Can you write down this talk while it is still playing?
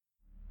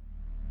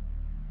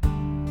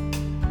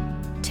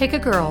Take a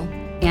girl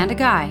and a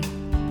guy,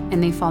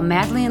 and they fall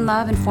madly in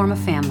love and form a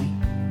family.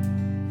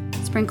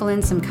 Sprinkle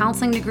in some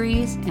counseling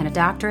degrees and a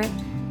doctorate,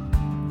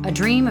 a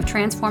dream of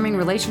transforming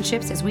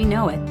relationships as we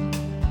know it.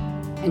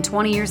 And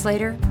 20 years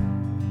later,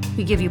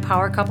 we give you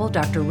power couple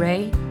Dr.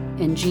 Ray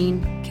and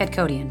Jean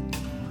Kadkodian.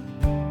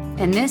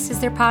 And this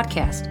is their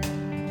podcast,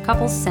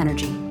 Couples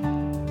Synergy.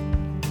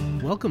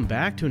 Welcome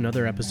back to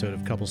another episode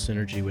of Couples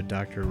Synergy with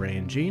Dr. Ray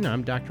and Jean.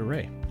 I'm Dr.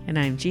 Ray. And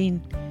I'm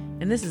Jean.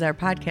 And this is our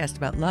podcast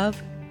about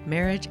love,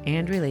 marriage,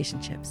 and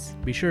relationships.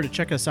 Be sure to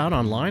check us out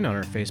online on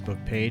our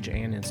Facebook page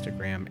and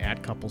Instagram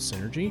at Couples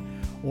Synergy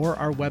or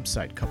our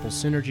website,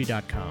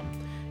 couplesynergy.com.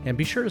 And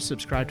be sure to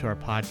subscribe to our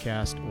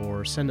podcast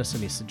or send us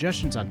any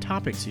suggestions on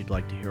topics you'd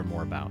like to hear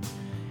more about.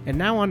 And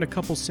now on to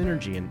Couples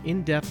Synergy, an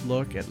in-depth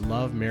look at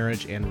love,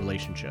 marriage, and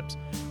relationships,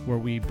 where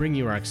we bring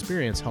you our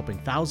experience helping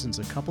thousands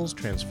of couples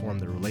transform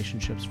their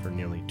relationships for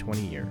nearly 20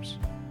 years.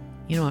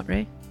 You know what,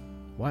 Ray?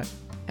 What?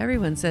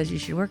 Everyone says you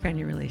should work on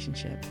your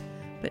relationship,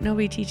 but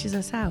nobody teaches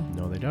us how.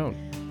 No, they don't.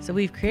 So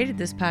we've created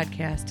this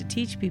podcast to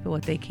teach people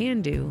what they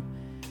can do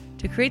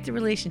to create the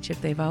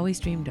relationship they've always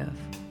dreamed of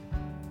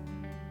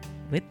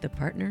with the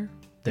partner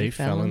they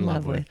fell in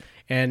love with.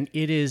 And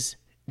it is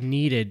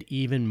needed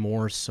even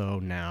more so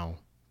now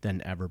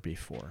than ever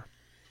before.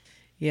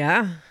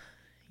 Yeah.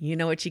 You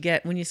know what you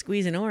get when you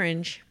squeeze an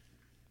orange.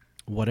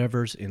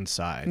 Whatever's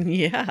inside.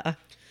 Yeah.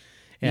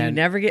 And you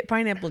never get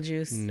pineapple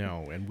juice.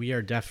 No, and we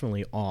are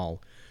definitely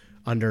all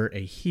under a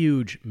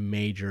huge,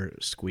 major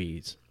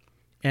squeeze.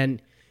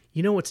 And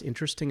you know what's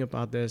interesting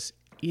about this?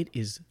 It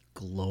is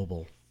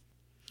global.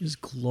 It's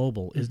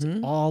global. It's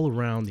all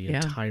around the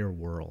entire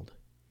world.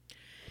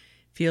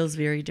 Feels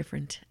very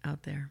different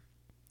out there.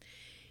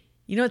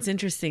 You know what's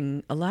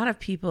interesting? A lot of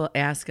people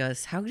ask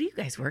us, how do you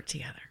guys work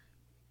together?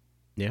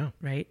 Yeah.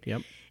 Right?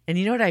 Yep. And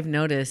you know what I've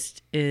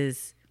noticed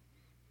is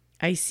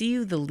I see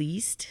you the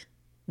least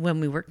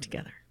when we work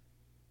together.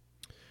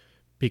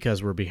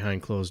 Because we're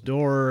behind closed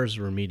doors,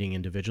 we're meeting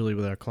individually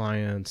with our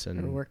clients,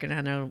 and We're working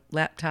on our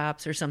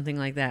laptops or something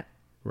like that.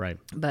 right.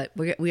 But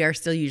we are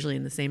still usually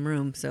in the same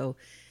room, so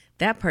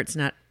that part's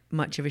not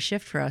much of a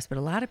shift for us. But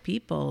a lot of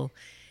people,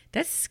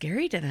 that's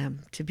scary to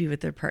them to be with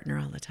their partner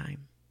all the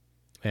time.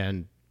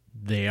 And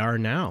they are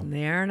now.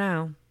 They are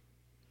now.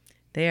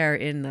 They are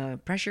in the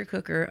pressure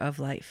cooker of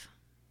life.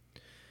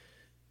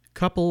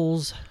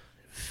 Couples,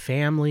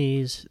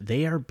 families,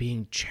 they are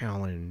being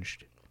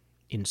challenged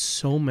in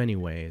so many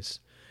ways.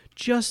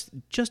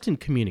 Just in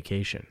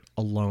communication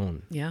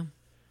alone, Yeah.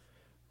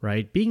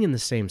 right? Being in the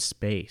same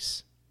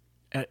space.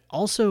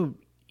 Also,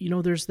 you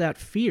know, there's that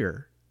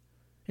fear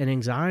and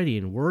anxiety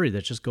and worry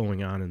that's just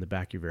going on in the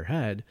back of your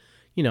head.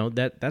 You know,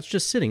 that's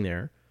just sitting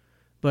there.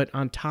 But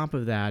on top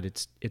of that,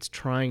 it's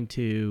trying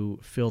to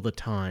fill the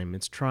time.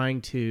 It's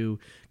trying to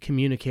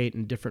communicate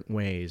in different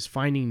ways,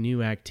 finding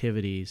new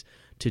activities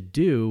to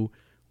do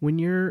when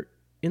you're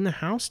in the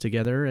house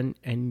together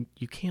and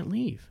you can't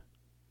leave.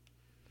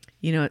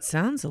 You know, it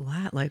sounds a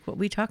lot like what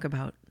we talk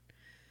about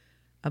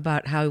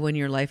how when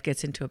your life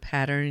gets into a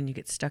pattern and you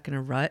get stuck in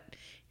a rut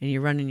and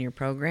you're running your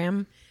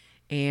program,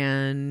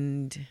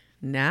 and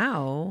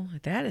now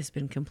that has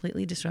been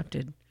completely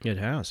disrupted. It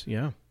has,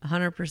 yeah.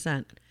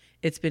 100%.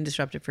 It's been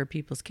disrupted for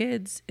people's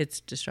kids. It's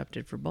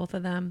disrupted for both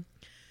of them.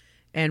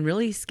 And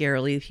really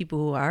scarily, people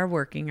who are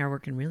working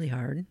really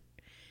hard.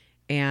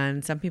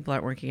 And some people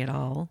aren't working at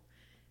all.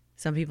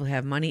 Some people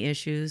have money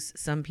issues.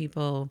 Some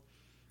people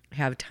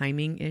have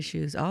timing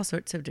issues, all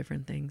sorts of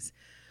different things.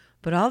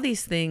 But all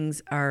these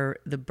things are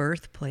the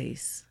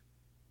birthplace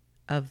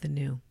of the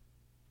new.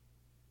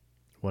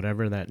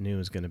 Whatever that new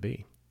is going to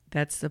be.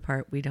 That's the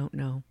part we don't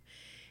know.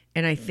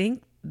 And I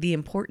think the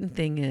important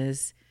thing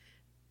is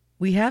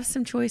we have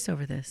some choice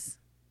over this.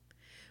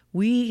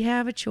 We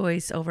have a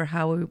choice over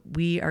how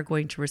we are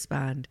going to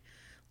respond.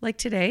 Like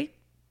today,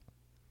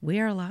 we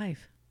are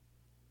alive.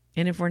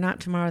 And if we're not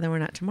tomorrow, then we're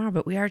not tomorrow,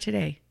 but we are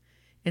today.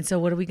 And so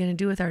what are we going to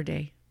do with our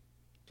day?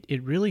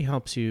 It really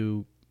helps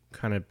you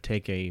kind of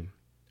take a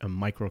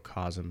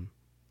microcosm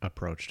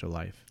approach to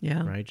life,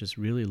 Yeah. right? Just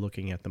really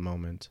looking at the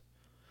moment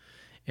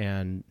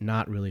and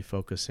not really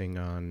focusing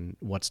on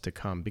what's to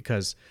come,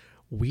 because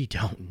we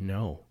don't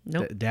know.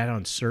 Nope. That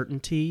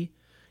uncertainty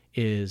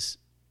is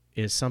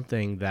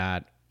something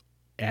that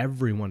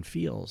everyone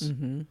feels,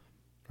 right?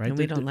 And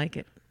we don't like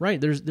it. Right.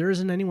 There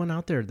isn't anyone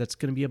out there that's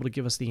going to be able to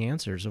give us the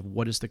answers of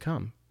what is to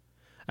come.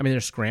 I mean,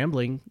 they're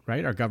scrambling,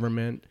 right? Our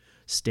government,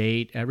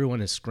 state,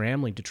 everyone is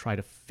scrambling to try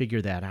to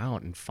figure that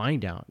out and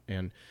find out,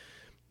 and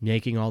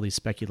making all these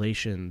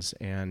speculations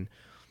and,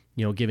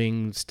 you know,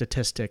 giving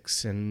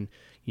statistics and,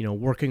 you know,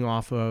 working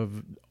off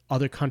of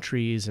other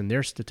countries and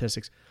their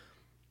statistics.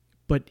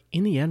 But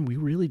in the end, we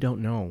really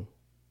don't know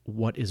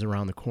what is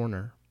around the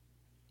corner.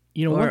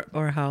 You know,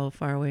 or how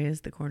far away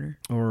is the corner?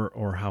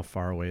 Or how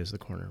far away is the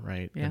corner,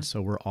 right? Yeah. And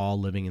so we're all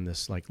living in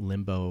this like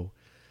limbo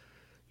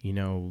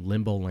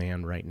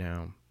land right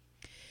now.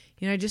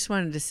 You know, I just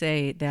wanted to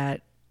say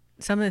that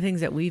some of the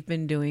things that we've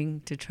been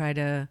doing to try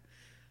to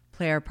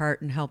play our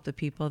part and help the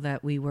people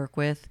that we work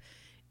with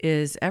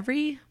is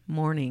every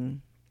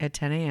morning at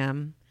 10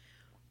 a.m.,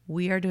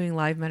 we are doing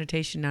live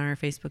meditation on our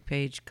Facebook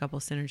page, Couple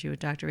Synergy with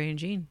Dr. Ray and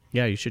Jean.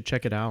 Yeah, you should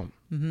check it out.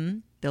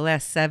 The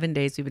last 7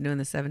 days, we've been doing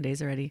the 7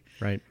 days already,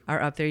 Right.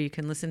 are up there. You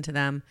can listen to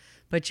them,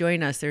 but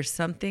join us. There's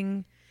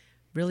something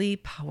really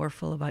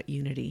powerful about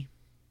unity.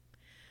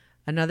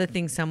 Another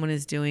thing someone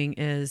is doing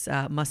is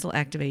muscle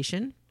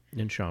activation.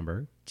 In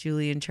Schaumburg.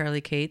 Julie and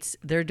Charlie Cates,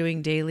 they're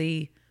doing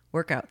daily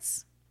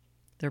workouts.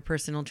 They're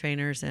personal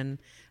trainers, and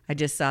I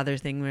just saw their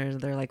thing where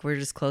they're like, we're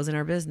just closing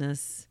our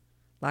business,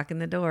 locking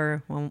the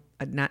door. Well,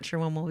 I'm not sure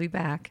when we'll be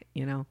back,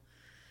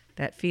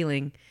 that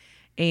feeling.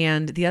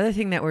 And the other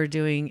thing that we're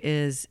doing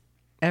is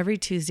every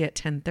Tuesday at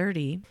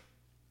 10:30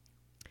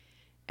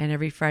 and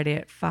every Friday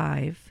at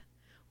 5,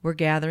 we're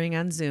gathering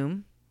on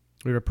Zoom.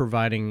 We are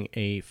providing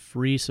a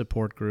free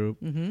support group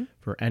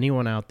for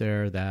anyone out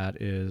there that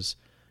is,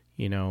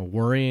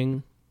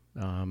 worrying,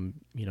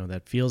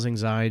 that feels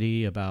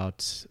anxiety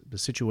about the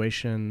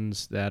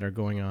situations that are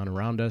going on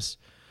around us,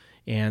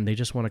 and they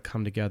just want to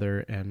come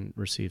together and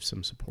receive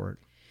some support.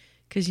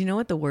 Because you know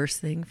what the worst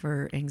thing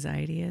for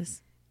anxiety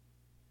is?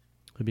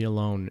 To be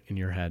alone in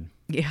your head.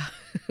 Yeah.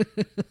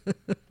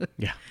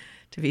 Yeah.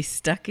 To be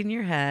stuck in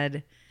your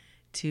head,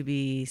 to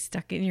be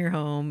stuck in your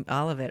home,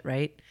 all of it,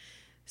 right?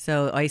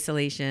 So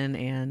isolation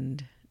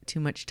and too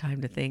much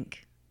time to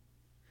think.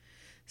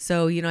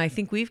 So, I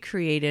think we've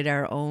created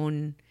our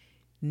own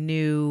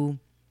new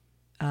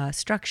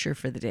structure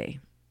for the day,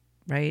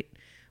 right?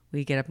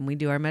 We get up and we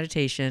do our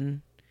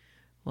meditation.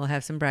 We'll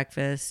have some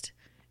breakfast.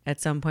 At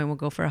some point, we'll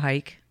go for a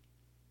hike.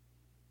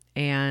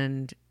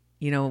 And,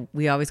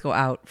 we always go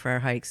out for our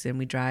hikes, and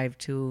we drive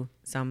to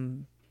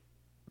some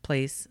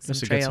place, some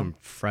Just to trail. get some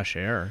fresh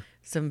air.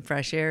 Some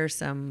fresh air,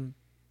 some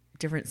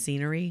different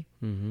scenery.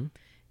 Mm-hmm.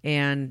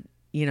 And,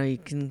 you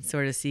can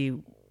sort of see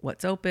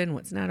what's open,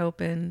 what's not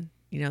open,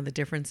 the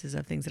differences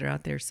of things that are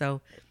out there.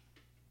 So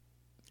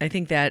I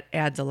think that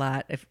adds a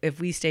lot. If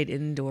we stayed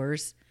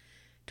indoors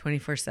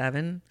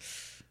 24/7,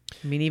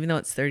 even though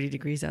it's 30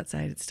 degrees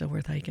outside, it's still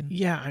worth hiking.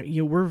 Yeah,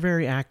 we're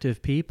very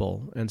active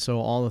people. And so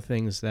all the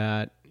things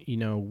that,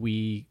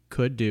 we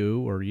could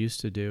do or used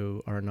to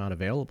do are not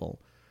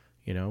available.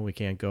 We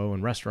can't go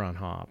and restaurant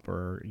hop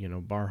or,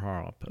 bar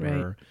hop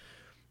or,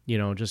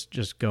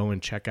 just go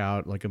and check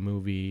out like a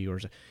movie or,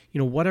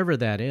 whatever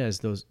that is.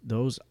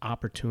 Those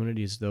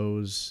opportunities,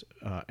 those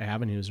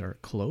avenues are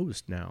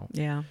closed now.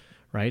 Yeah.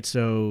 Right.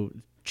 So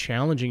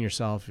challenging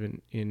yourself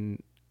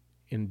in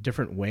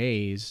different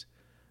ways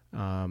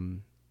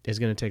is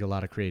going to take a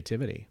lot of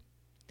creativity.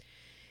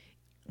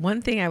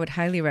 One thing I would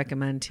highly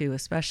recommend too,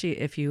 especially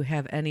if you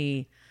have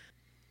any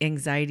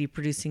anxiety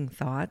producing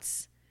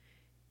thoughts,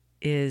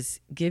 is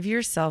give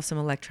yourself some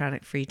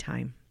electronic free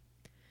time.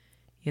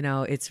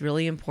 It's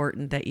really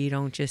important that you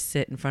don't just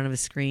sit in front of a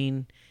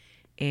screen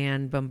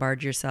and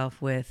bombard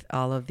yourself with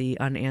all of the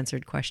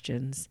unanswered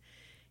questions,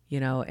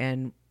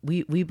 and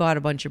we bought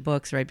a bunch of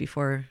books right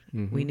before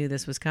we knew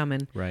this was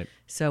coming. Right.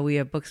 So we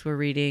have books we're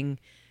reading.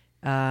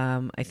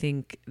 I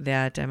think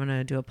that I'm going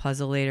to do a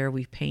puzzle later.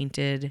 We've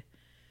painted.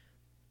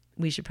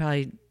 We should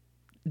probably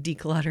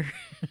declutter.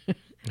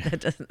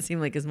 That doesn't seem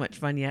like as much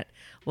fun yet.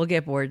 We'll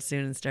get bored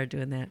soon and start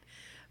doing that.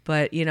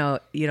 But,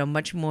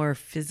 much more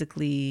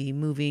physically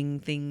moving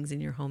things in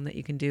your home that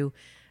you can do.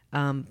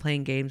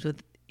 Playing games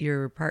with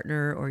your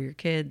partner or your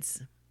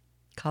kids.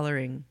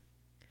 Coloring.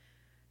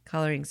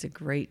 Coloring's a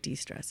great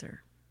de-stressor.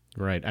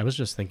 Right. I was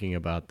just thinking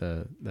about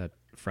that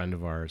friend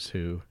of ours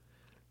who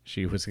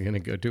she was going to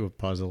go do a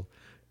puzzle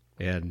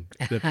and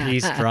the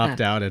piece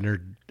dropped out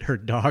and her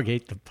dog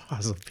ate the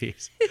puzzle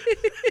piece.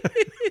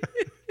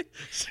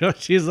 So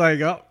she's like,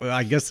 oh, well,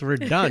 I guess we're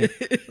done.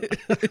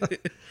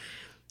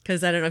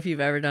 Because I don't know if you've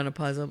ever done a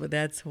puzzle, but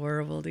that's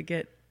horrible to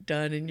get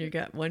done and you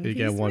got one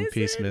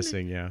piece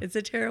missing. Yeah. It's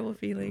a terrible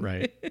feeling.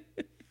 Right.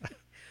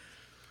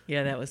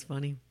 Yeah, that was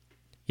funny.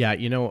 Yeah,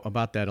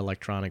 about that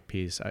electronic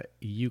piece,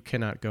 you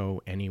cannot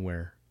go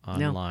anywhere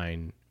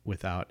online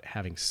without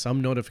having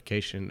some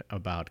notification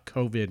about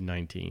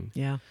COVID-19.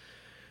 Yeah.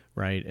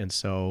 Right. And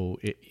so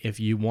if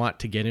you want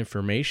to get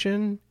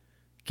information,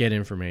 get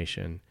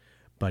information.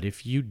 But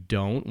if you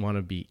don't want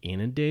to be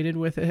inundated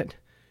with it,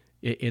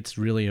 it's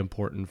really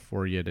important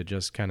for you to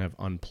just kind of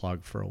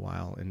unplug for a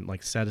while and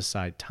like set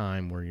aside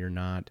time where you're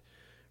not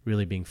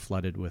really being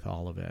flooded with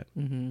all of it.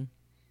 Mm-hmm.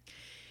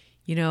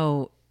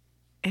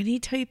 Any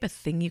type of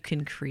thing you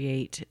can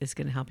create is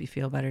going to help you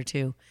feel better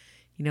too.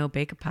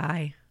 Bake a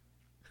pie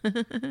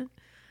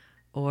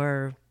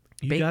or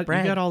bake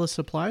bread. You got all the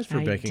supplies for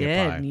baking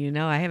a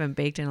pie. I haven't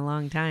baked in a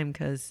long time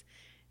because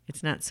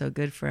it's not so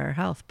good for our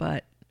health,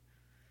 but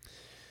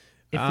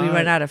if we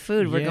run out of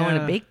food, we're going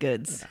to baked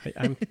goods.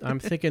 I'm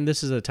thinking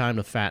this is a time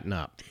to fatten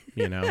up,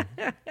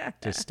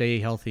 to stay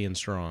healthy and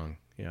strong.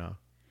 Yeah.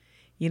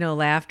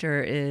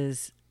 Laughter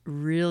is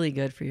really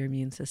good for your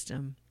immune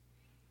system,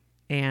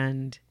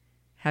 and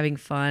having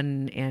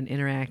fun and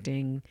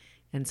interacting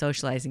and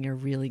socializing are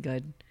really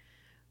good.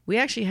 We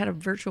actually had a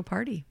virtual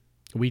party.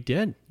 We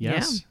did.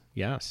 Yes.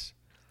 Yeah. Yes.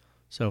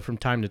 So from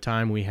time to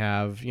time we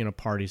have,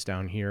 parties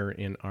down here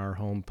in our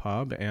home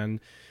pub, and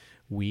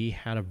we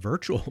had a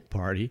virtual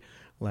party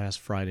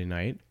last Friday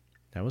night,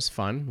 That was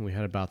fun. We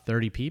had about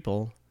 30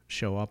 people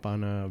show up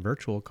on a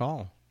virtual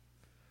call.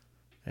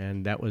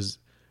 And that was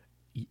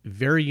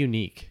very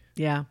unique.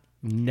 Yeah.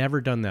 Never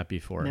done that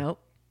before. Nope.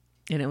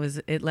 And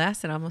it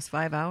lasted almost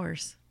 5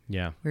 hours.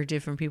 Yeah. Where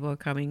different people were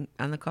coming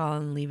on the call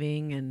and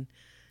leaving and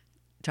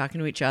talking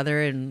to each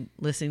other and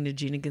listening to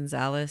Gina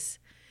Gonzalez.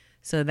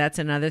 So that's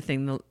another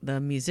thing. The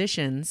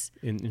musicians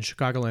In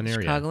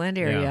Chicagoland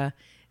area. Yeah.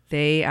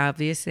 They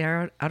obviously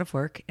are out of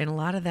work, and a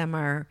lot of them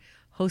are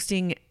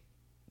hosting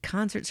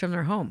concerts from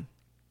their home.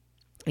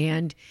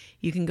 And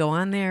you can go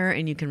on there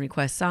and you can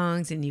request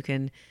songs and you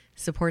can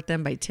support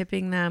them by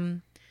tipping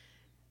them,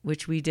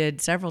 which we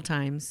did several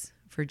times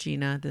for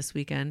Gina this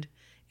weekend.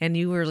 And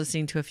you were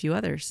listening to a few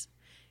others.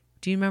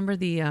 Do you remember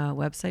the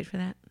website for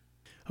that?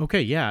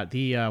 Okay, yeah.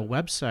 The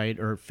website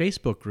or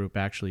Facebook group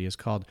actually is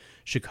called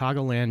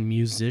Chicagoland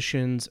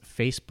Musicians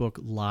Facebook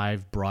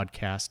Live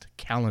Broadcast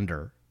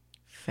Calendar.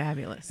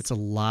 Fabulous. It's a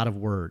lot of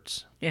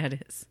words. Yeah,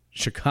 it is.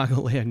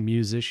 Chicagoland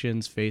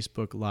Musicians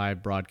Facebook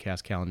Live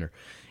Broadcast Calendar.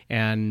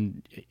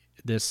 And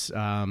this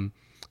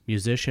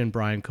musician,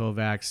 Brian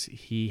Kovacs,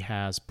 he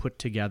has put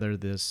together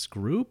this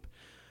group.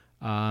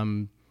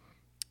 And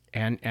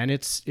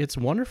it's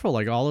wonderful.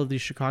 Like all of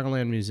these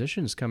Chicagoland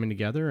musicians coming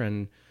together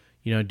and,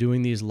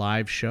 doing these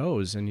live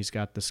shows. And he's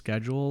got the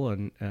schedule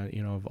and,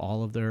 of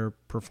all of their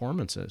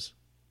performances.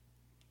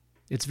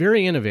 It's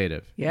very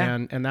innovative. Yeah.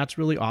 And that's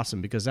really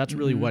awesome because that's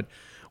really what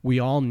we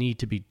all need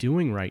to be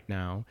doing right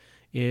now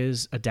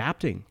is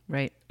adapting.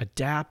 Right.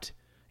 Adapt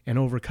and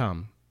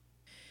overcome.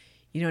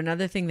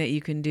 Another thing that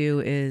you can do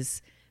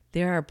is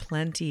there are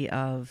plenty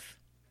of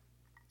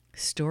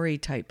story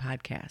type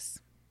podcasts,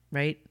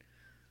 right?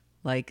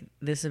 Like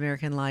This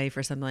American Life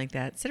or something like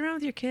that. Sit around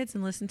with your kids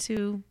and listen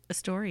to a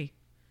story.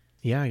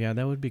 Yeah,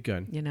 that would be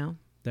good.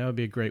 That would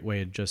be a great way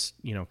to just,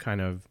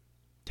 kind of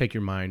take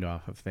your mind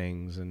off of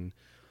things and,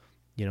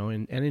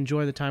 and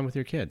enjoy the time with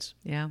your kids.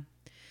 Yeah.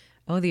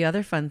 Oh, the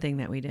other fun thing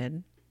that we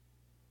did.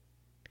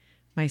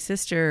 My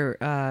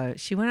sister,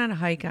 she went on a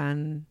hike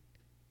on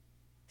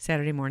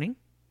Saturday morning.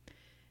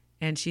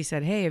 And she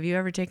said, "Hey, have you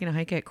ever taken a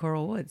hike at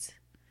Coral Woods?"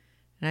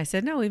 And I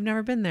said, "No, we've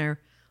never been there.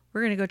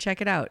 We're going to go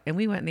check it out." And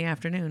we went in the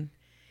afternoon.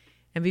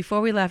 And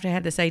before we left, I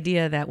had this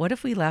idea that what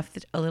if we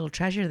left a little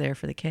treasure there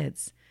for the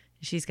kids?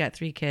 She's got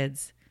 3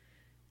 kids,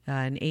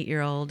 an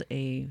 8-year-old,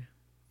 a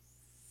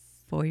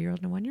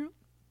 4-year-old, and a 1-year-old,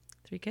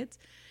 3 kids.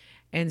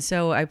 And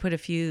so I put a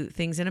few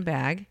things in a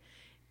bag,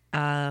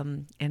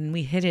 and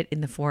we hid it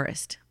in the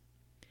forest.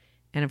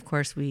 And of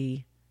course,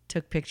 we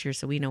took pictures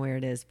so we know where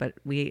it is, but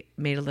we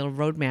made a little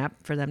road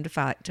map for them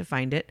to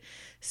find it.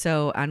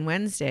 So on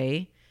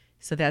Wednesday,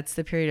 so that's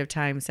the period of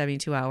time,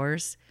 72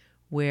 hours,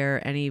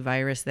 where any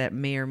virus that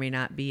may or may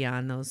not be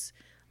on those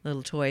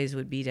little toys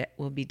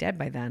will be dead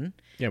by then.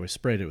 Yeah, we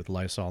sprayed it with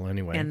Lysol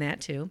anyway. And that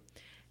too.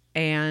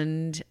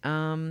 And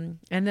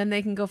then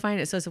they can go find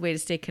it. So it's a way to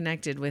stay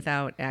connected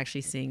without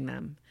actually seeing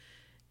them.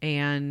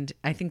 And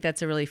I think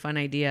that's a really fun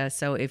idea.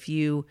 So if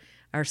you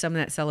are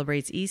someone that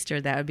celebrates Easter,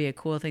 that would be a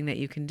cool thing that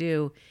you can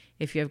do.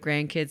 If you have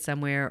grandkids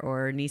somewhere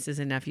or nieces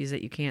and nephews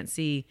that you can't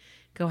see,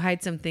 go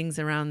hide some things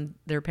around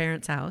their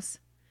parents' house,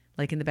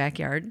 like in the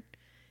backyard.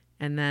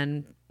 And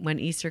then when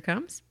Easter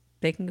comes,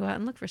 they can go out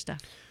and look for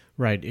stuff.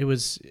 Right. It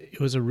was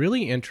a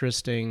really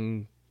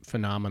interesting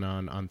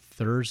phenomenon on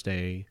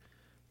Thursday.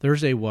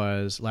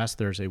 Last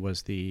Thursday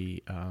was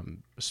the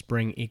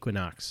spring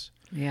equinox.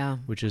 Yeah.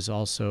 Which is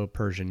also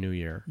Persian New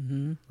Year.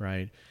 Mm-hmm.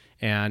 Right.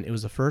 And it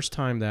was the first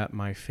time that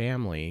my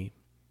family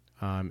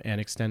and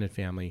extended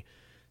family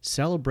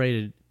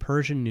celebrated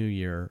Persian New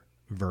Year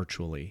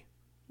virtually.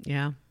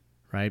 Yeah.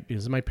 Right?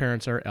 Because my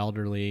parents are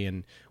elderly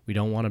and we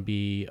don't want to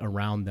be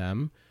around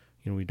them.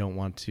 We don't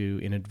want to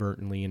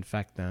inadvertently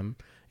infect them.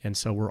 And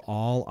so we're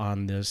all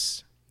on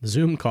this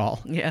Zoom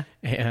call. Yeah.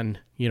 And,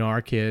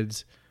 our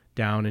kids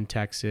down in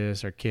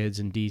Texas, our kids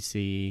in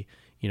D.C.,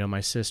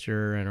 my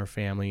sister and her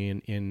family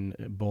in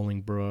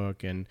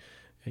Bolingbrook, and,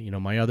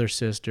 my other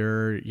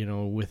sister,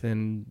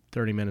 within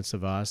 30 minutes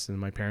of us, and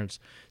my parents.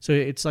 So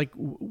it's like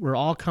we're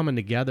all coming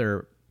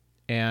together,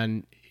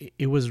 and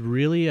it was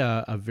really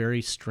a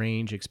very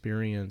strange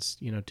experience,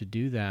 to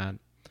do that.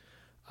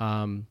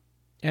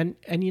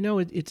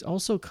 It's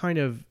also kind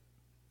of,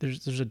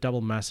 there's a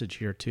double message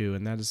here too,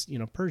 and that is,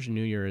 Persian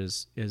New Year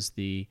is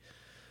the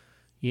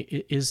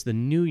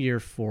new year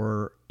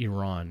for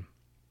Iran.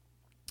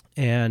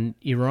 And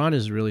Iran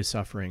is really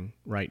suffering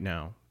right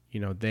now.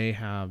 They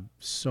have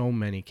so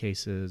many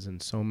cases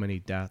and so many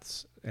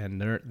deaths,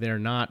 and they're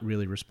not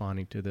really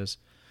responding to this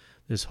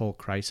whole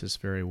crisis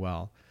very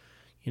well.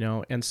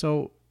 And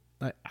so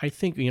I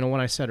think,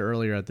 when I said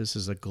earlier this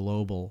is a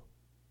global,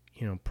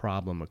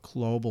 problem, a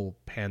global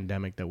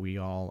pandemic that we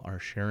all are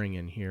sharing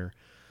in here,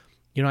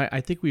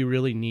 I think we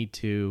really need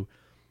to,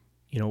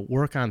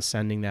 work on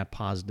sending that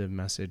positive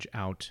message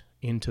out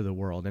into the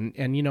world. And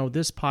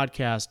this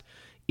podcast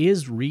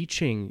is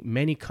reaching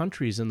many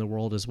countries in the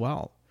world as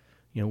well.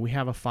 We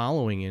have a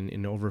following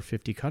in over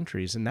 50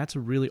 countries, and that's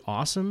really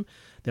awesome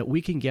that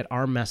we can get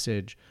our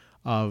message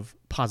of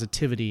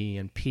positivity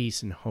and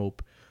peace and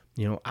hope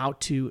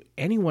out to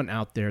anyone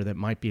out there that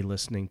might be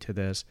listening to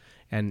this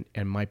and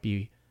might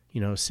be,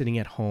 sitting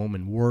at home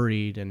and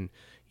worried and,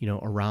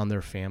 around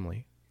their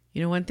family?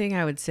 One thing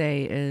I would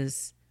say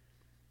is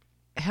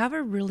have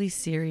a really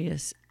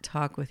serious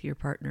talk with your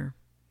partner.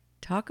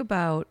 Talk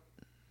about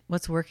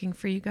what's working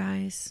for you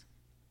guys,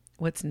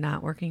 what's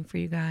not working for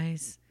you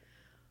guys,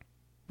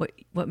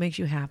 what makes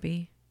you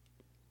happy,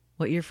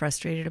 what you're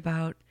frustrated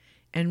about,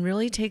 and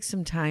really take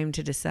some time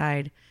to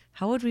decide,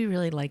 how would we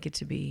really like it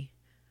to be?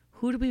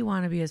 Who do we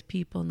want to be as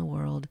people in the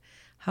world?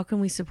 How can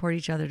we support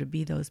each other to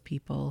be those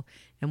people?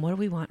 And what do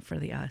we want for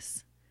the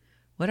us?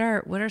 What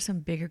are some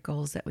bigger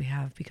goals that we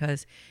have?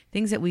 Because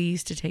things that we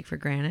used to take for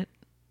granted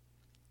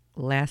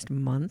last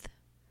month,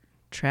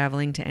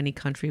 traveling to any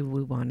country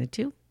we wanted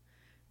to,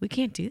 we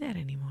can't do that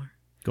anymore.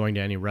 Going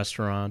to any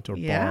restaurant or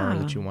bar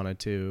that you wanted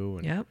to.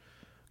 And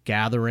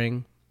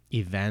gathering,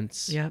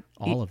 events,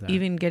 all of that.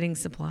 Even getting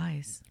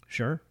supplies.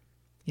 Sure.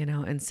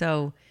 And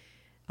so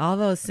all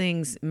those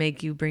things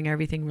make you bring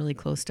everything really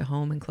close to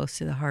home and close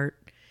to the heart.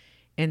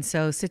 And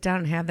so sit down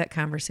and have that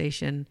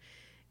conversation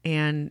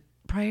and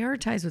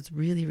prioritize what's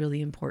really,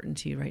 really important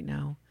to you right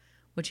now,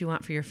 what you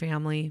want for your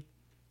family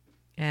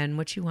and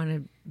what you want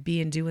to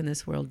be and do in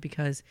this world.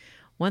 Because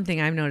one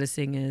thing I'm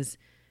noticing is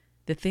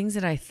the things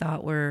that I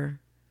thought were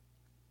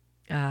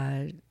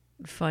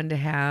fun to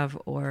have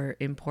or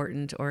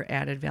important or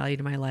added value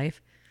to my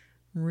life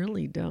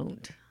really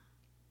don't.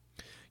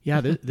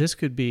 Yeah, this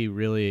could be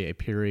really a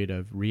period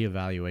of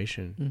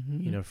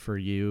reevaluation, for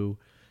you,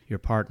 your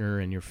partner,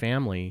 and your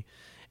family.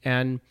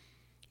 And,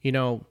 in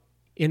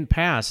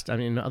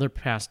other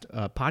past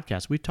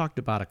podcasts, we've talked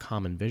about a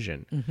common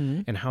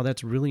vision and how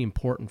that's really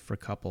important for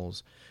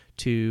couples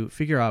to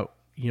figure out,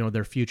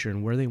 their future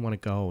and where they want to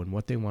go and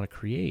what they want to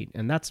create.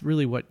 And that's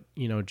really what,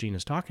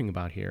 Gina's talking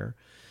about here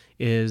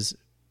is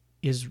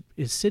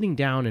sitting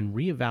down and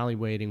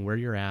reevaluating where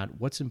you're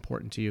at, what's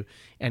important to you,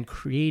 and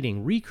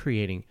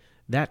recreating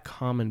that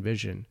common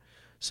vision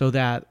so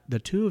that the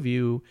two of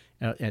you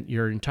and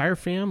your entire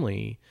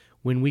family,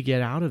 when we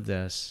get out of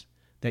this,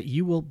 that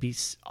you will be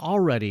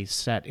already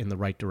set in the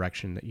right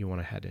direction that you want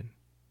to head in.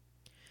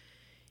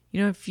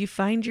 If you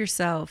find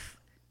yourself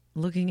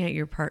looking at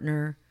your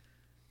partner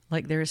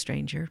like they're a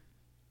stranger,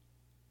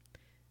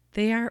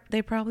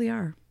 they probably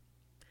are,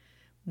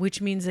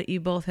 which means that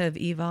you both have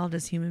evolved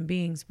as human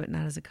beings, but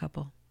not as a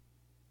couple.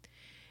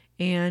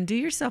 And do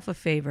yourself a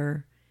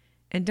favor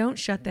and don't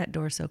shut that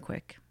door so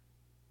quick.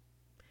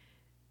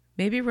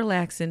 Maybe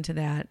relax into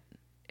that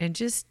and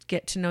just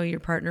get to know your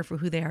partner for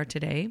who they are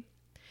today.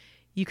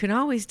 You can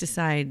always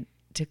decide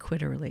to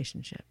quit a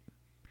relationship,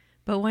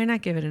 but why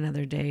not give it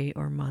another day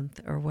or month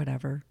or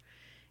whatever?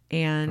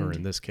 Or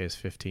in this case,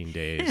 15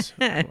 days.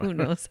 Who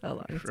knows how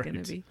long it's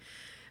going to be.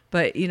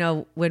 But,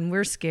 when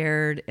we're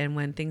scared and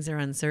when things are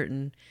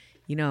uncertain,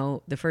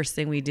 the first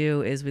thing we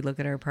do is we look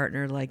at our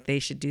partner like they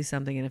should do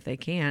something. And if they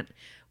can't,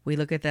 we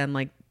look at them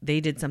like they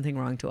did something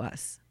wrong to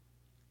us.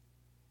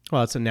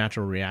 Well, it's a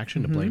natural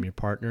reaction to blame your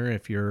partner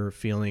if you're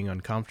feeling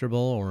uncomfortable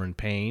or in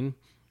pain,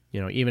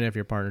 even if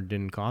your partner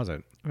didn't cause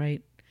it.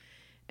 Right.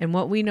 And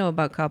what we know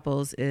about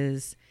couples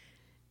is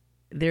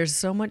there's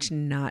so much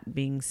not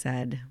being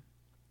said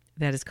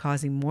that is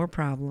causing more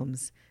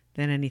problems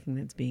than anything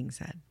that's being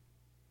said.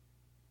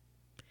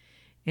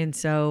 And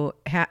so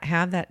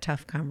have that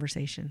tough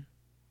conversation.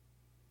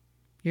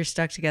 You're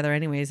stuck together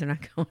anyways. They're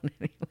not going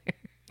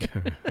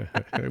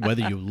anywhere.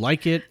 Whether you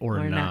like it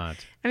or not.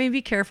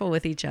 Be careful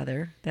with each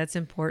other. That's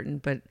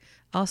important. But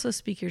also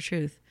speak your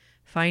truth.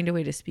 Find a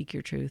way to speak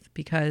your truth,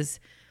 because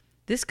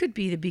this could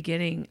be the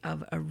beginning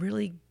of a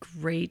really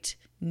great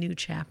new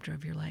chapter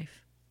of your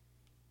life,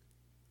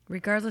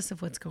 regardless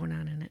of what's going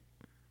on in it.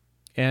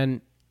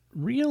 And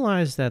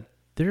realize that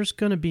there's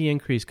going to be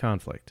increased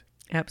conflict.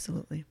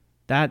 Absolutely.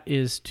 That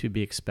is to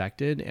be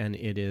expected, and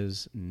it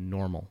is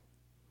normal.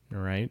 All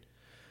right?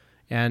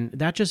 And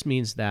that just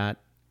means that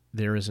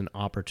there is an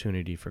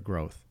opportunity for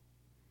growth.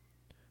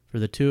 For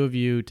the two of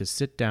you to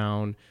sit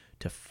down,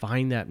 to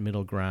find that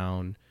middle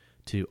ground,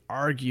 to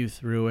argue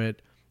through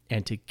it,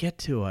 and to get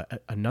to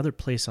another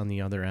place on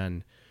the other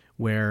end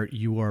where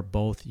you are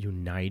both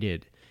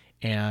united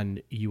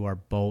and you are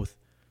both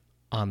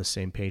on the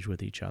same page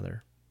with each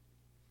other.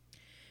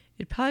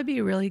 It'd probably be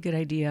a really good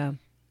idea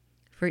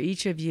for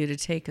each of you to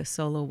take a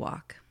solo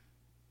walk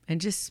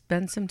and just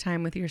spend some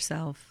time with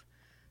yourself,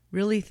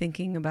 really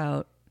thinking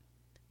about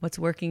what's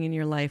working in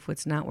your life,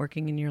 what's not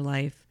working in your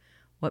life,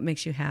 what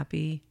makes you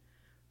happy,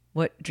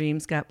 what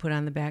dreams got put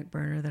on the back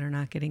burner that are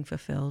not getting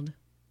fulfilled,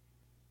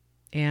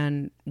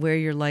 and where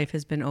your life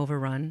has been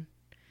overrun.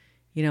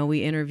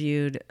 We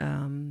interviewed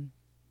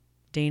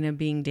Dana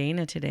being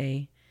Dana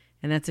today,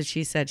 and that's what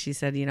she said. She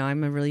said,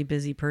 I'm a really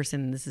busy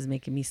person, and this is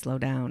making me slow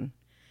down.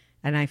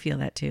 And I feel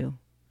that too.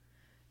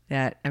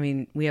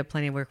 We have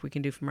plenty of work we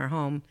can do from our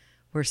home.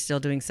 We're still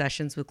doing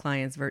sessions with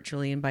clients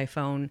virtually and by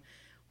phone.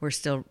 We're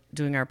still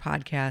doing our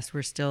podcast.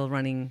 We're still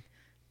running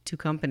 2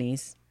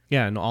 companies.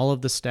 Yeah, and all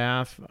of the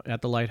staff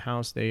at the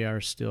Lighthouse, they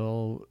are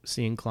still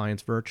seeing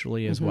clients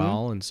virtually as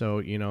well. And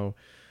so,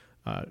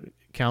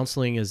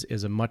 counseling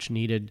is a much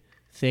needed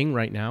thing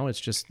right now. It's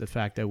just the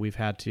fact that we've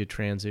had to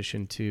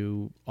transition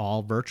to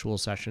all virtual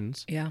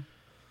sessions. Yeah.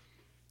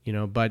 You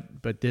know,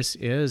 but this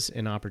is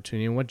an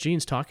opportunity. And what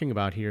Jean's talking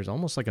about here is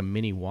almost like a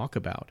mini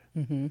walkabout,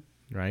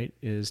 right?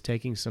 Is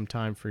taking some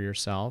time for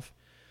yourself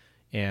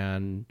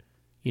and,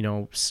 you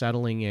know,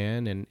 settling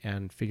in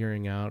and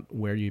figuring out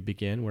where you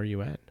begin, where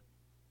you end.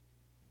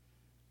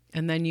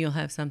 And then you'll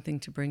have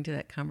something to bring to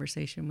that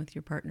conversation with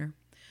your partner.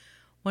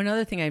 One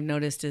other thing I've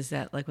noticed is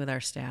that, like with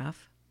our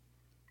staff,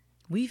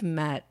 we've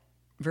met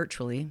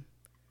virtually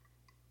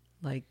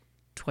like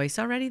twice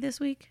already this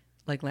week,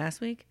 like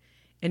last week.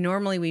 And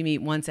normally we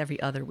meet once every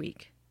other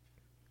week.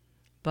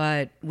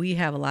 But we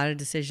have a lot of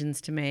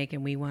decisions to make,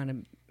 and we want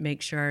to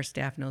make sure our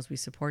staff knows we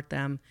support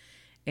them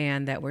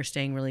and that we're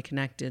staying really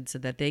connected so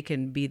that they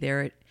can be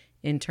there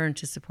in turn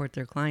to support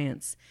their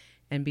clients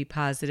and be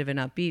positive and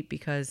upbeat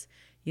because,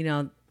 you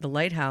know, the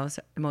Lighthouse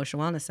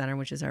Emotional Wellness Center,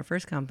 which is our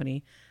first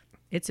company,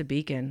 it's a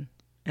beacon.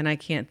 And I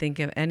can't think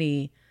of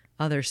any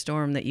other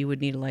storm that you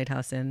would need a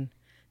lighthouse in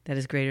that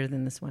is greater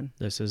than this one.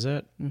 This is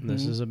it.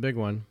 This is a big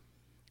one.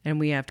 And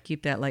we have to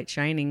keep that light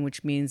shining,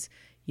 which means,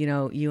 you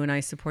know, you and I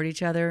support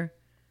each other.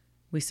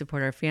 We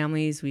support our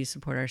families. We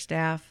support our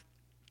staff.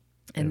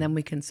 And then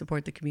we can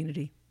support the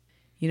community.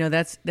 You know,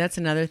 that's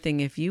another thing.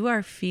 If you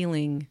are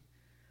feeling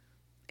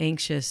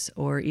anxious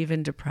or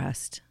even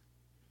depressed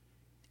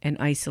and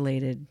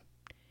isolated,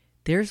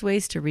 there's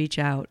ways to reach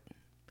out.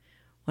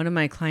 One of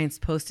my clients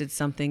posted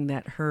something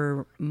that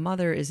her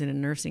mother is in a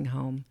nursing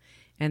home.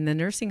 And the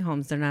nursing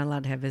homes, they're not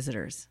allowed to have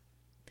visitors.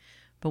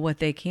 But what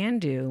they can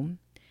do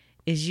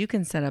is you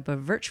can set up a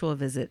virtual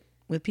visit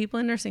with people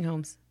in nursing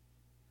homes.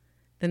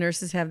 The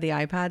nurses have the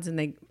iPads and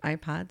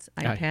iPads.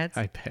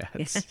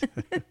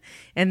 Yeah.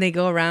 And they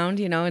go around,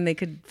 you know, and they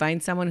could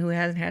find someone who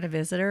hasn't had a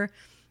visitor,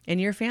 and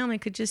your family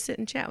could just sit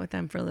and chat with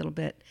them for a little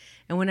bit.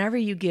 And whenever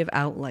you give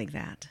out like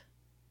that,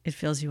 it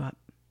fills you up.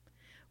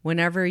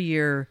 Whenever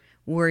you're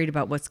worried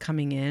about what's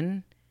coming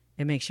in,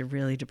 it makes you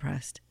really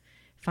depressed.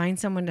 Find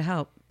someone to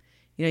help.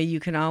 You know,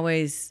 you can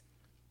always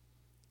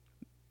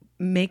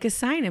make a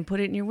sign and put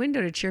it in your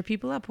window to cheer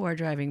people up who are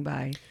driving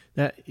by.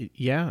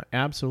 Yeah,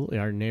 absolutely.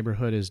 Our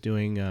neighborhood is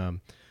doing,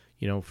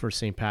 you know, for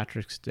St.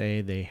 Patrick's Day,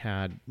 they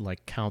had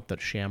like count the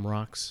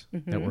shamrocks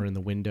that were in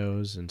the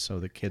windows. And so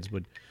the kids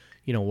would,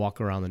 you know,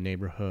 walk around the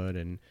neighborhood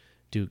and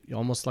do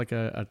almost like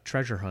a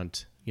treasure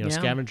hunt, you know,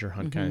 scavenger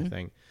hunt kind of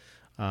thing.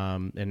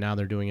 And now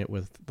they're doing it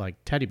with like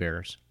teddy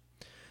bears,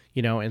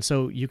 you know, and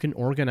so you can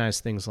organize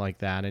things like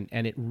that.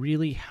 And it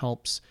really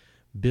helps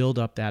build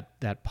up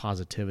that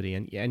positivity.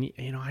 And,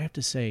 you know, I have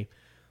to say,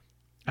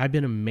 I've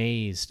been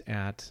amazed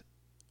at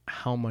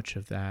how much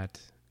of that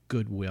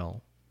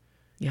goodwill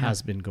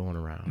has been going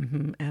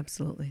around.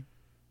 Absolutely.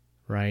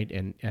 Right.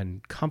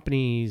 And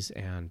companies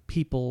and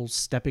people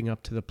stepping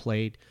up to the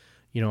plate.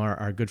 You know,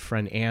 our good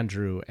friend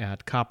Andrew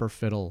at Copper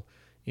Fiddle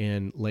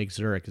in Lake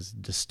Zurich is a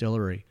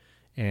distillery.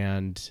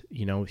 And,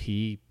 you know,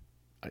 he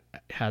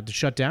had to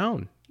shut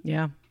down.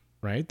 Yeah.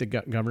 Right? The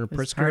Governor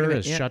Pritzker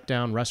has shut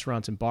down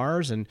restaurants and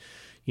bars. And,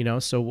 you know,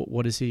 so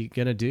what is he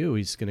going to do?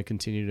 He's going to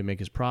continue to make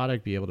his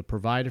product, be able to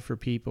provide it for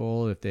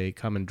people if they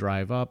come and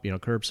drive up, you know,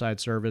 curbside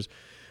service.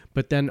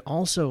 But then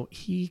also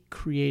he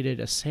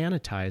created a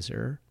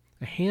sanitizer,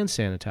 a hand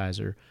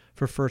sanitizer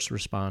for first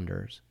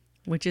responders.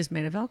 Which is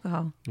made of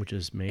alcohol.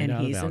 And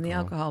he's in the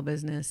alcohol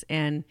business.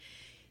 And,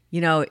 you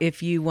know,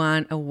 if you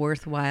want a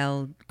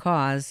worthwhile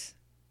cause,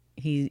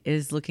 he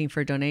is looking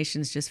for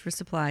donations just for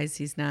supplies.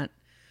 He's not,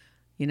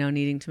 you know,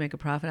 needing to make a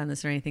profit on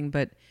this or anything,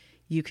 but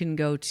you can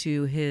go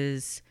to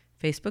his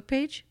Facebook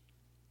page.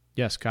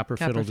 Yes, Copper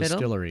Fiddle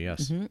Distillery,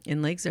 yes.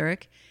 In Lake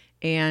Zurich,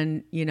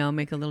 and, you know,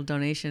 make a little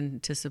donation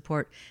to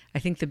support. I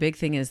think the big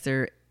thing is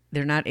they're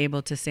not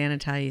able to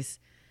sanitize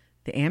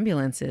the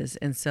ambulances,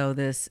 and so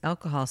this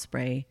alcohol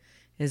spray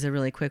is a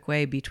really quick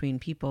way between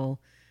people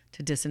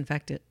to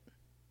disinfect it.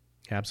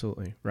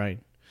 Absolutely, right.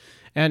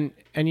 And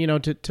you know,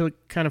 to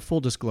kind of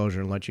full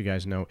disclosure and let you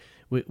guys know,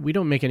 we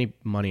don't make any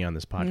money on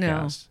this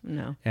podcast.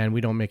 No. And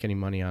we don't make any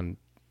money on,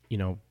 you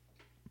know,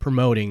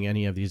 promoting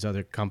any of these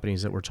other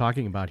companies that we're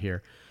talking about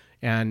here.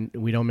 And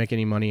we don't make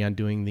any money on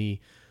doing the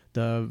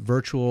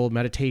virtual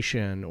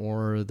meditation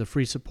or the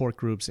free support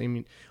groups. I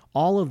mean,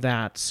 all of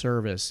that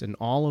service and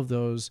all of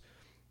those,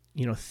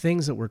 you know,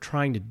 things that we're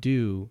trying to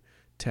do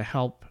to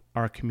help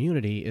our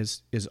community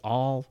is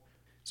all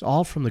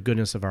from the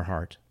goodness of our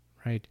heart,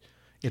 right?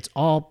 It's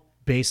all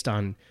based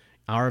on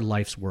our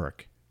life's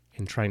work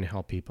in trying to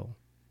help people.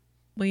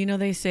 Well, you know,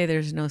 they say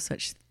there's no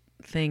such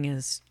thing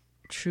as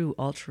true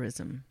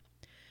altruism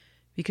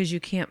because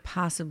you can't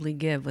possibly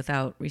give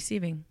without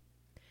receiving.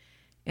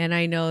 And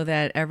I know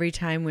that every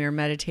time we're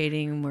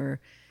meditating, we're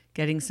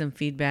getting some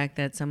feedback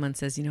that someone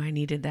says, you know, I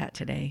needed that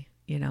today.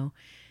 You know,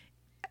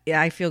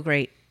 I feel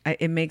great.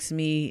 It makes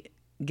me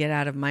get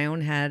out of my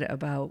own head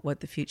about what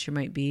the future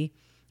might be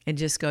and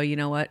just go, you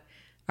know what?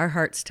 Our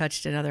hearts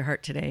touched another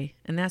heart today.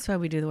 And that's why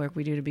we do the work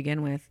we do to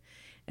begin with.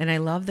 And I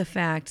love the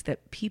fact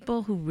that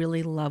people who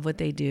really love what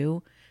they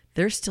do,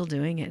 they're still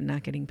doing it and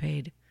not getting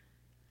paid.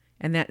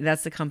 And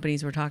that's the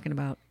companies we're talking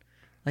about.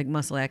 like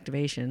muscle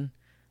activation.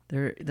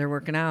 They're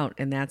working out,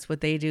 and that's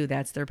what they do.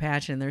 That's their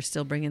passion. They're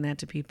still bringing that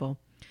to people.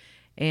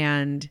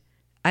 And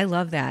I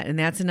love that. And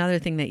that's another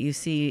thing that you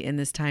see in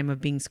this time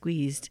of being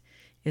squeezed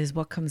is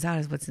what comes out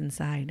is what's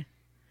inside.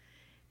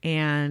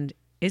 And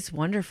it's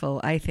wonderful,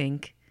 I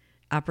think,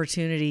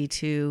 opportunity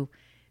to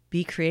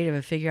be creative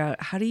and figure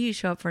out how do you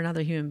show up for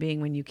another human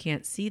being when you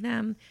can't see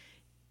them.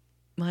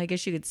 Well, I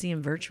guess you could see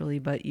them virtually,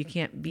 but you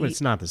can't be. Well,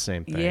 it's not the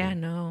same thing. Yeah,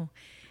 no.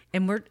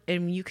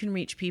 And you can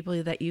reach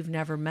people that you've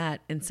never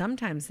met. And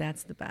sometimes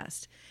that's the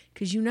best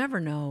because you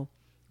never know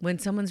when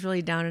someone's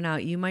really down and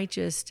out. You might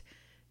just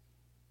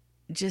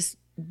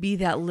be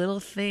that little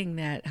thing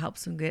that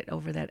helps them get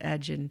over that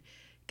edge and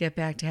get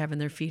back to having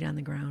their feet on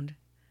the ground.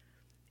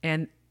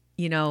 And,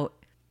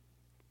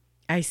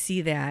 I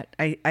see that.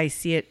 I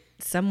see it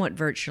somewhat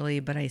virtually,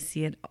 but I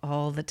see it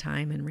all the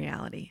time in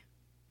reality,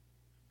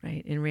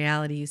 right? In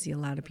reality, you see a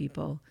lot of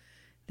people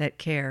that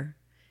care.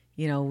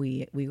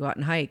 We go out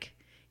and hike.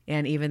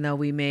 And even though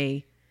we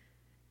may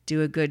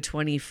do a good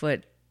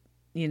 20-foot,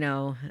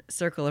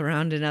 circle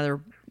around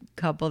another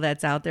couple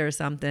that's out there or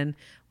something,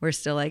 we're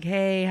still like,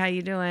 hey, how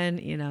you doing?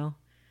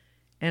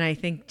 And I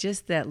think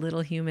just that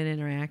little human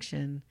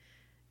interaction,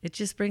 it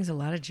just brings a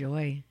lot of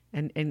joy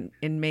and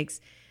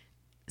makes,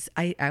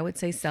 I would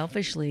say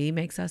selfishly,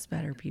 makes us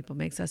better people,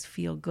 makes us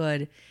feel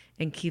good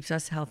and keeps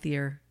us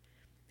healthier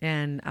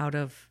and out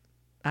of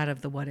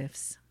the what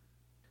ifs.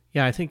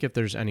 Yeah, I think if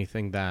there's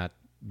anything that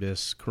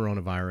this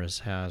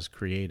coronavirus has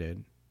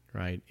created,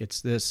 right, it's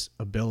this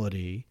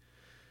ability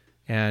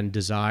and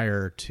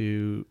desire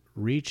to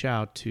reach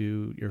out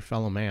to your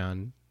fellow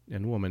man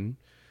and woman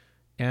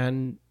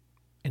and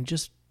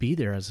just be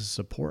there as a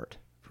support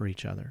for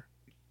each other.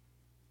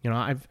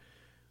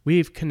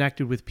 We've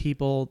connected with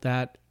people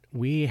that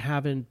we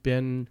haven't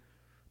been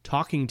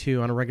talking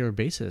to on a regular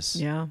basis.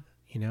 Yeah.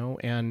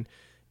 And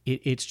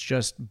it's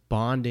just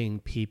bonding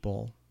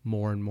people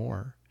more and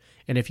more.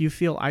 And if you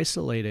feel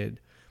isolated,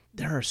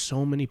 there are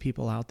so many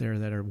people out there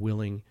that are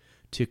willing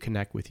to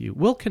connect with you.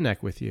 We'll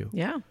connect with you.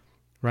 Yeah.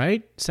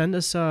 Right? Send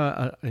us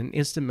an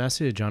instant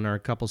message on our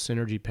Couple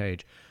Synergy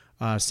page.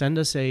 Send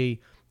us a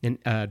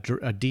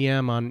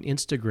DM on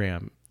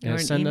Instagram. And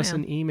send us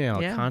an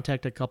email. Yeah.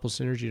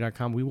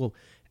 contact@couplesynergy.com. We will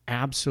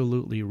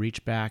absolutely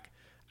reach back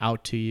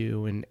out to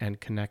you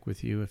and connect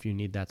with you if you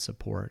need that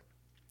support.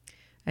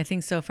 I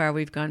think so far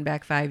we've gone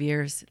back 5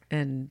 years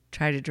and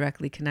tried to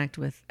directly connect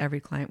with every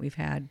client we've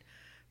had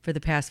for the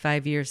past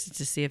 5 years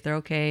to see if they're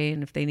okay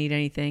and if they need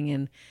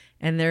anything.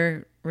 And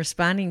they're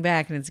responding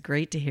back, and it's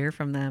great to hear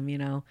from them.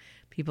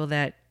 People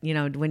that,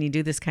 when you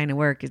do this kind of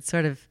work, it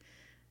sort of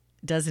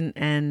doesn't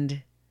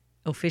end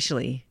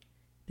officially.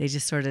 They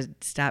just sort of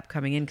stop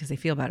coming in because they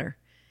feel better.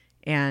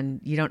 And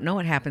you don't know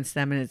what happens to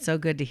them. And it's so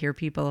good to hear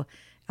people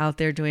out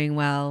there doing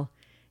well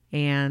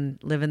and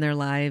living their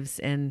lives,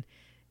 and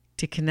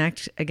to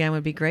connect again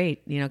would be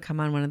great. Come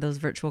on one of those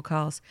virtual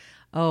calls.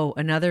 Oh,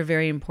 another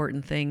very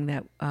important thing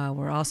that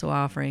we're also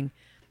offering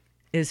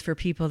is for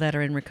people that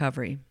are in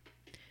recovery.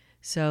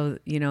 So,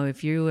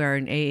 if you are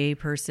an AA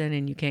person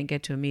and you can't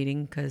get to a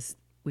meeting because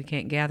we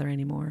can't gather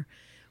anymore,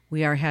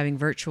 we are having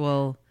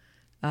virtual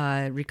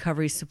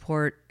recovery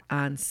support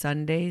on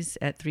Sundays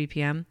at 3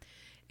 p.m.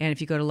 And if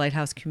you go to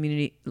Lighthouse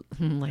Emotional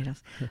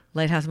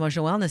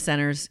Wellness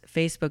Center's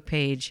Facebook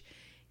page,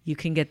 you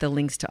can get the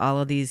links to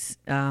all of these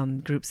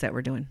groups that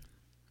we're doing.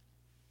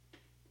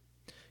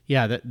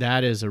 Yeah,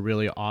 that is a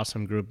really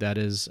awesome group. That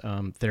is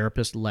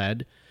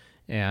therapist-led.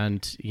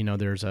 And,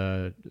 there's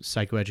a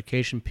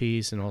psychoeducation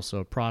piece and also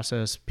a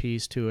process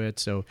piece to it.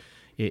 So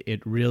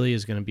it really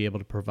is going to be able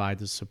to provide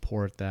the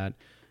support that,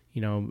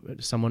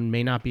 someone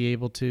may not be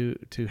able to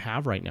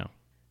have right now.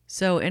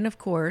 So, and of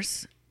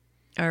course,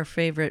 our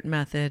favorite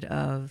method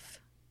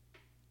of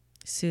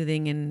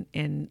soothing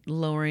and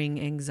lowering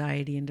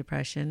anxiety and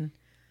depression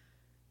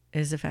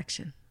is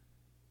affection.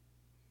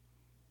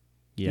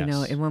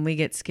 Yes. And when we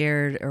get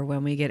scared or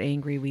when we get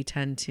angry, we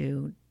tend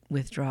to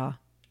withdraw.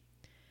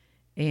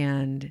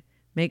 And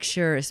make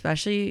sure,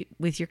 especially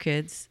with your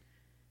kids,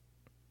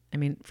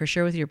 for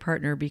sure with your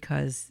partner,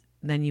 because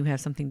then you have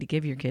something to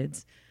give your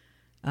kids.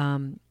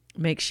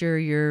 Make sure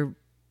you're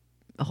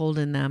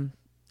holding them.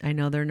 I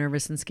know they're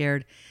nervous and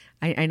scared.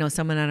 I know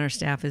someone on our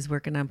staff is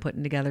working on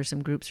putting together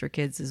some groups for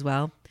kids as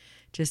well,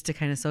 just to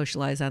kind of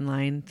socialize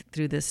online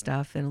through this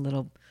stuff, and a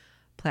little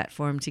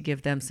platform to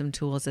give them some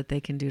tools that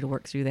they can do to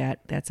work through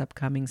that. That's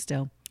upcoming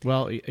still.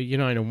 Well, I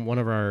know one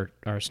of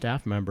our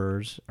staff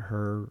members,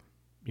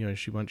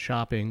 she went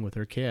shopping with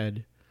her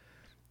kid,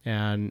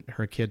 and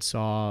her kid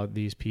saw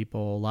these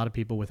people, a lot of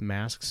people with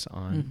masks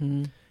on,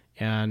 Mm-hmm.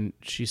 and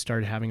she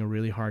started having a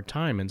really hard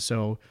time. And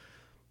so,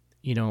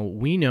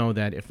 we know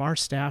that if our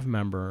staff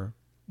member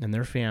and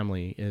their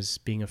family is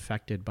being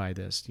affected by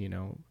this,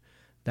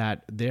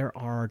 that there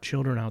are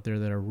children out there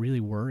that are really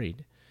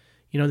worried.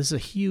 This is a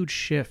huge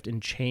shift and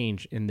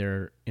change in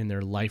their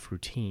life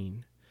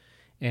routine,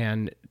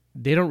 and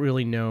they don't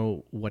really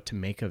know what to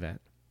make of it,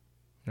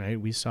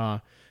 right? We saw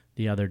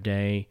the other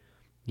day,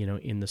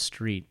 in the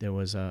street, there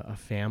was a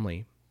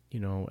family,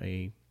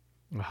 a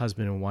a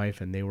husband and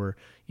wife, and they were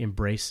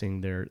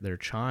embracing their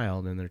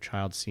child, and their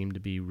child seemed to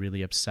be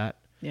really upset.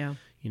 Yeah.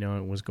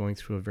 And was going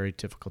through a very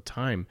difficult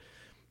time.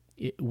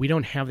 We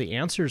don't have the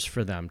answers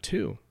for them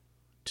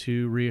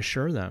to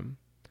reassure them.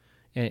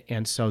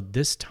 And so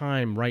this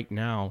time right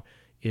now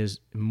is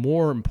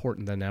more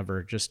important than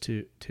ever, just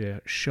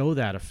to show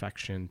that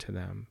affection to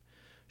them.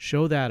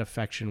 Show that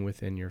affection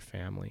within your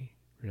family.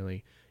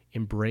 Really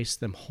embrace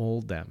them,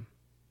 hold them.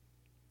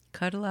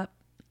 Cuddle up.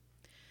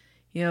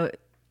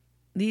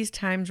 These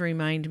times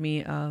remind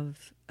me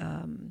of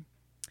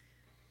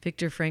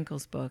Viktor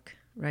Frankl's book,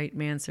 Right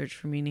Man's Search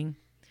for Meaning.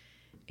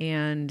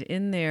 And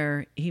in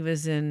there, he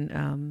was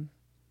in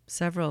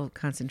several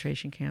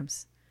concentration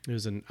camps. It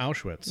was in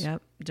Auschwitz.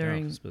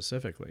 Yep,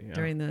 specifically. Yeah.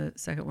 During the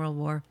Second World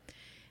War.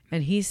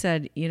 And he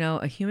said,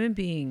 a human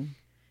being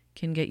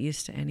can get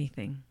used to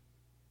anything.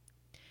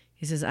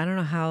 He says, I don't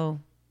know how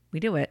we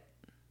do it,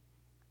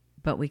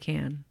 but we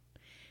can.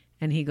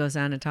 And he goes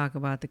on to talk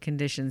about the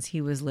conditions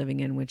he was living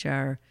in, which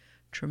are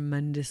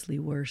tremendously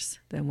worse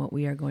than what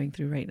we are going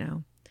through right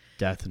now.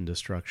 Death and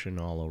destruction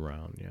all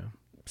around, yeah.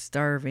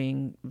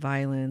 Starving,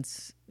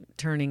 violence,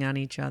 turning on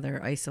each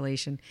other,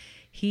 isolation.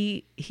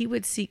 He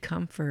would seek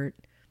comfort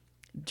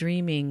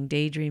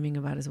daydreaming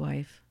about his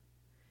wife.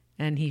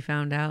 And he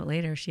found out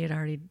later she had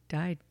already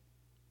died.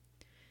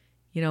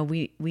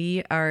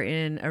 We are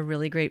in a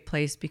really great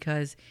place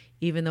because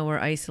even though we're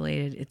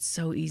isolated, it's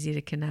so easy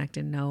to connect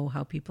and know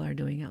how people are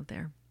doing out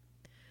there.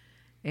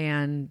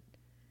 And,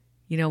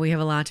 we have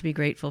a lot to be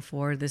grateful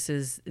for. This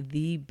is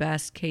the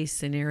best case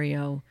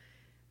scenario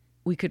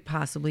we could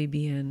possibly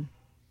be in.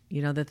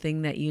 The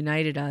thing that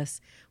united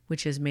us,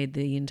 which has made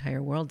the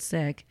entire world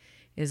sick,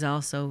 is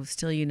also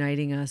still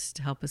uniting us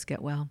to help us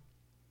get well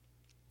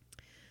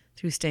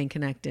through staying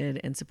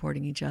connected and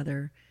supporting each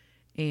other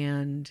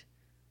and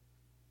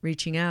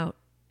reaching out.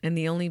 And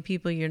the only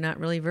people you're not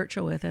really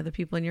virtual with are the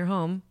people in your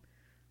home,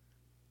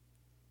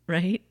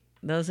 right?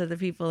 Those are the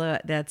people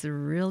that's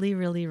really,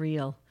 really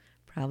real,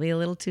 probably a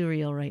little too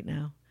real right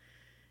now.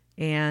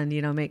 And,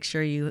 make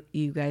sure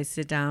you guys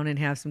sit down and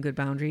have some good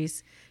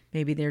boundaries.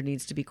 Maybe there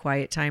needs to be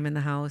quiet time in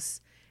the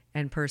house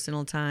and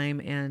personal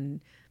time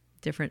and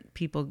different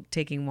people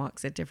taking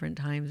walks at different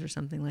times or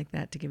something like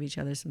that to give each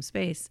other some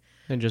space.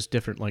 And just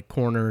different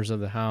corners of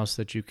the house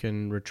that you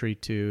can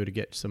retreat to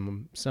get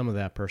some of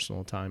that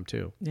personal time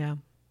too. Yeah.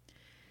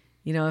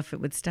 If it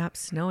would stop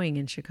snowing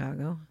in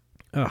Chicago.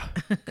 Oh,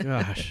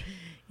 gosh.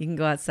 You can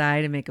go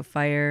outside and make a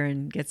fire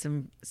and get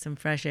some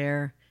fresh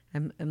air.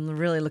 I'm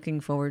really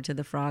looking forward to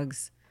the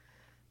frogs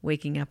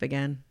waking up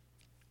again.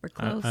 We're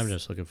close. I'm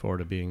just looking forward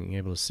to being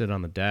able to sit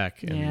on the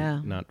deck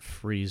and not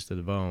freeze to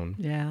the bone.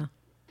 Yeah.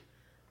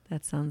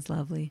 That sounds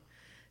lovely.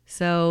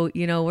 So,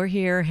 we're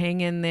here.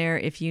 Hang in there.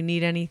 If you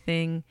need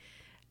anything,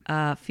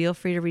 feel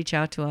free to reach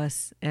out to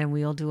us, and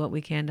we'll do what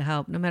we can to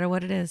help, no matter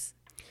what it is.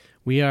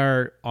 We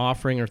are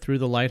offering, or through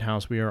the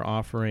Lighthouse, we are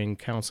offering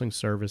counseling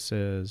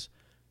services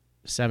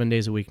 7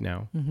 days a week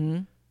now. Mm-hmm.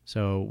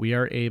 So we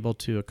are able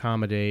to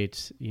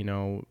accommodate,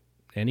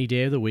 any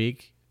day of the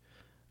week.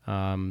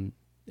 And,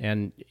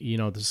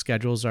 the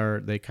schedules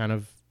they kind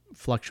of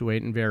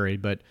fluctuate and vary,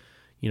 but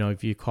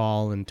if you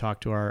call and talk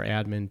to our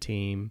admin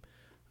team,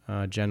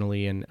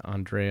 Jenny and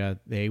Andrea,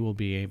 they will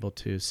be able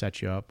to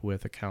set you up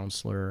with a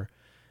counselor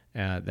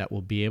that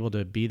will be able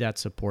to be that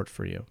support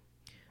for you.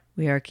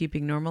 We are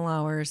keeping normal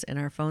hours and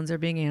our phones are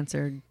being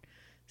answered.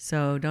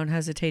 So don't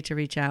hesitate to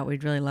reach out.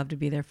 We'd really love to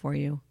be there for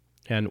you.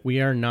 And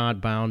we are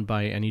not bound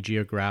by any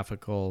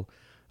geographical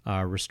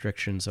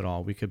restrictions at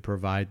all. We could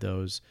provide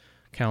those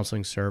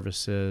counseling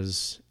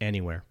services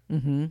anywhere.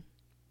 Mm-hmm.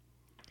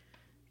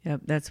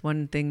 Yep, that's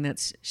one thing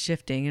that's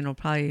shifting, and it'll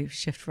probably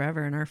shift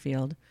forever in our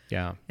field.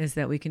 Yeah, is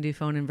that we can do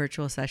phone and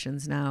virtual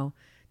sessions now,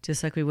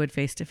 just like we would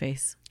face to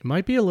face. It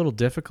might be a little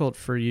difficult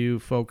for you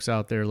folks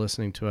out there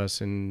listening to us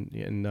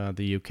in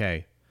the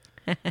UK.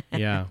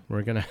 Yeah,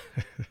 we're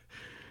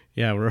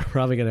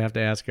probably gonna have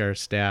to ask our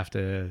staff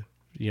to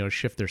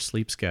shift their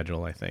sleep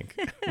schedule, I think.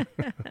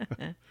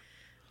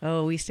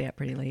 Oh, we stay up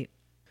pretty late.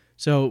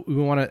 So we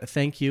want to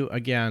thank you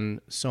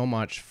again so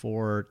much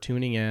for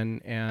tuning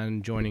in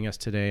and joining us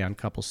today on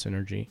Couple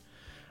Synergy.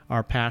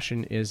 Our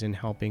passion is in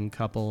helping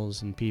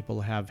couples and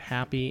people have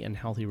happy and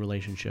healthy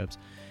relationships.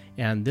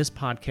 And this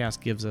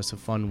podcast gives us a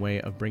fun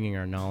way of bringing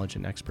our knowledge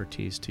and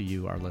expertise to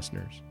you, our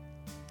listeners.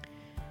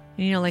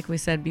 And like we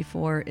said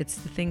before, it's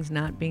the things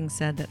not being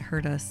said that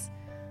hurt us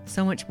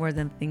so much more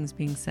than things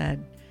being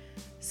said.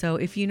 So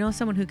if you know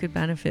someone who could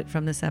benefit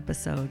from this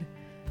episode,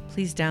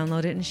 please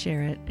download it and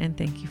share it, and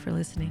thank you for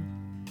listening.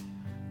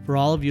 For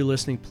all of you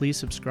listening, please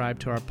subscribe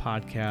to our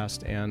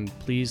podcast and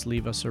please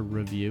leave us a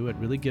review. It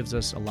really gives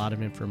us a lot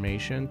of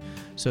information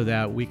so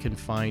that we can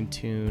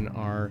fine-tune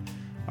our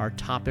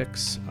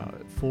topics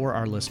for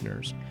our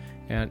listeners.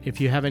 And if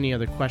you have any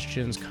other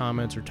questions,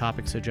 comments, or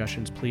topic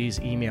suggestions, please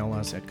email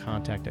us at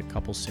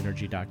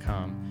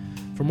contact@couplesynergy.com.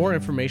 For more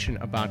information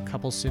about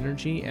Couple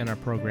Synergy and our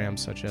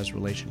programs such as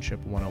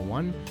Relationship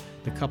 101,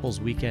 the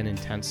Couples Weekend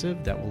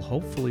Intensive that will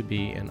hopefully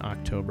be in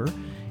October,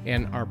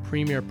 and our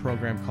premier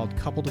program called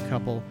Couple to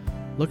Couple,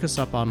 look us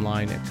up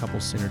online at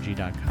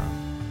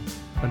couplesynergy.com.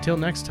 Until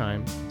next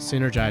time,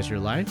 synergize your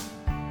life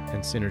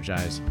and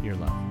synergize your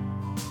love.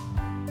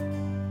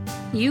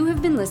 You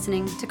have been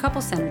listening to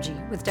Couple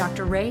Synergy with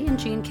Dr. Ray and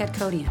Jean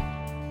Ketkodian.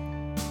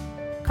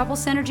 Couple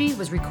Synergy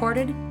was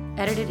recorded,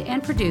 edited,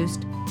 and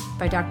produced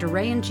by Dr.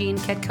 Ray and Jean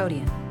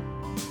Ketkodian.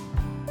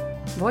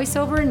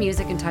 Voiceover and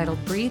music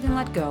entitled Breathe and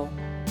Let Go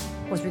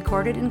was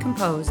recorded and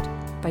composed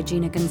by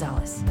Gina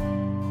Gonzalez.